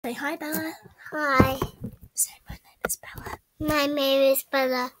Say hi, Bella. Hi. Say my name is Bella. My name is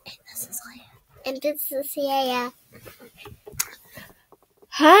Bella. And this is Leah. And this is Leah.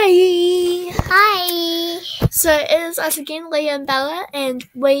 Hi. Hi. So it is us again, Leah and Bella, and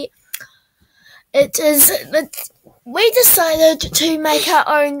we decided to make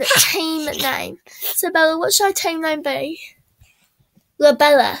our own team name. So Bella, what should our team name be?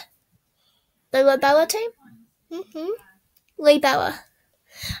 Lebella. The Lebella team? Lebella.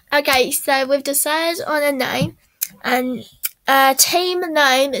 Okay, so we've decided on a name, and our team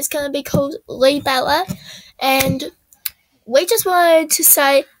name is going to be called Lebella, and we just wanted to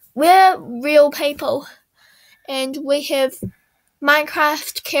say we're real people, and we have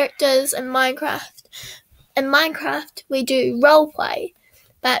Minecraft characters in Minecraft. In Minecraft, we do roleplay,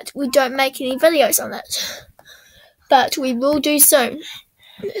 but we don't make any videos on it. But we will do soon.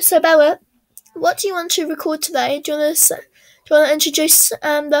 So Bella, what do you want to record today? Do you want to introduce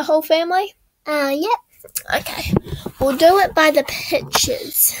the whole family? Yep. Okay. We'll do it by the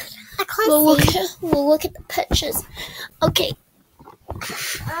pictures. I can't see. We'll look at the pictures. Okay.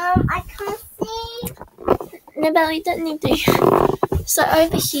 I can't see. No, Bella, you don't need to. So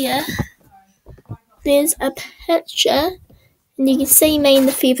over here, there's a picture, and you can see me in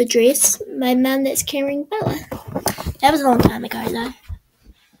the feather dress. My mum that's carrying Bella. That was a long time ago, though.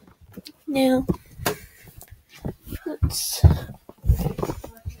 Now, let's...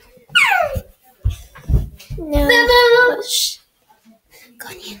 Now, shh. Go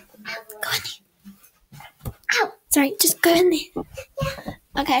in here. Go in here. Ow! Sorry, just go in there.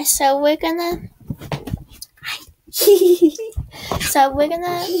 Okay, so we're gonna... So we're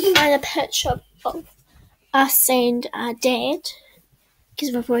gonna find a picture of us and our dad,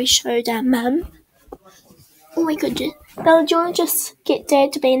 because we've already showed our mum. Oh my goodness. Bella, do you want to just get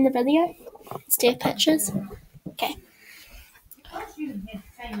Dad to be in the video instead of pictures? Okay.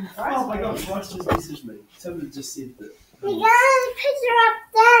 Oh my gosh, Bryce just messaged me. Somebody just said that. We got a picture of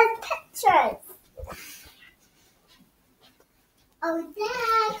Dad's pictures. Oh,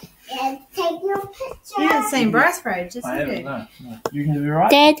 Dad. Yeah, take your picture. You haven't seen Bryce for ages, I have haven't, you? no. You can do it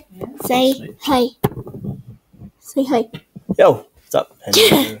right? Dad, Yeah. say hi. Say hi. Yo, what's up?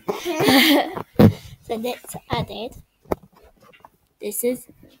 So that's our dad. This is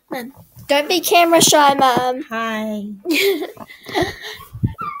Mum. Don't be camera shy, Mum. Hi.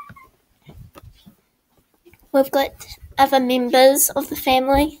 We've got other members of the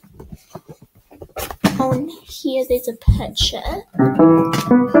family. On here, there's a picture.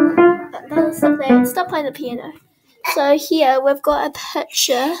 Bella, stop there. Stop playing the piano. So here, we've got a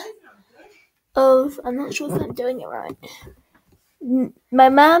picture of... I'm not sure if I'm doing it right. My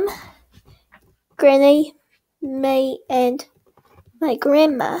mum, Granny, me, and my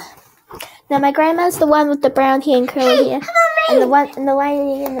grandma. Now, my grandma's the one with the brown hair and curly hair. And the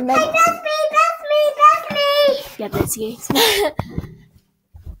lady in the middle. That's me. Yeah, that's you.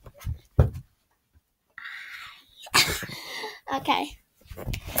 Okay.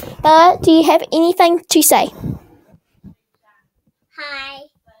 Bella, do you have anything to say? Hi.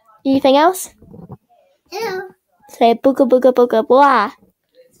 Anything else? Hello. Say booga booga booga blah.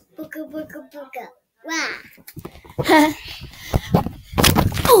 Booga booga booga. Wow.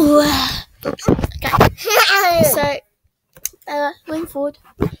 Oh. Okay. So, Bella, lean forward.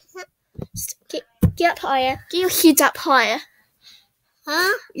 Just get up higher. Get your head up higher.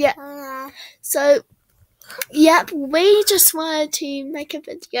 Huh? Yeah. So, yep, we just wanted to make a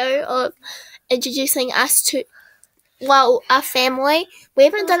video of introducing us to, well, our family. We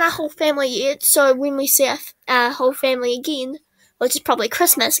haven't done our whole family yet, so when we see our whole family again, which is probably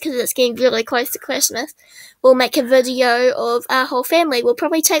Christmas, because it's getting really close to Christmas, we'll make a video of our whole family. We'll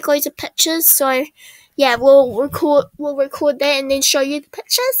probably take loads of pictures, so yeah, we'll record that and then show you the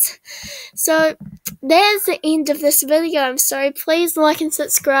pictures. So there's the end of this video. So please like and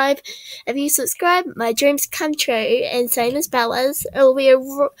subscribe. If you subscribe, my dreams come true, and same as Bella's. It'll be a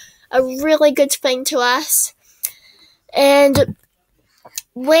really good thing to us. And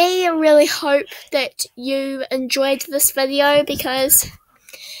we really hope that you enjoyed this video, because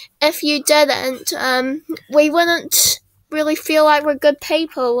if you didn't, we wouldn't really feel like we're good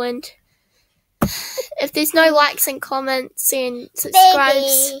people, and if there's no likes and comments and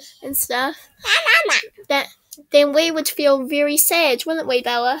subscribes and stuff, then we would feel very sad, wouldn't we,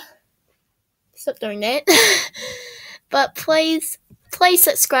 Bella? Stop doing that. But please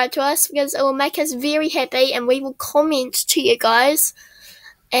subscribe to us, because it will make us very happy, and we will comment to you guys.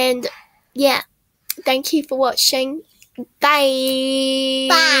 And yeah, thank you for watching. Bye.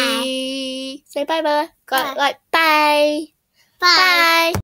 Bye. Say bye, Bella. Bye. Bye. Bye. Bye.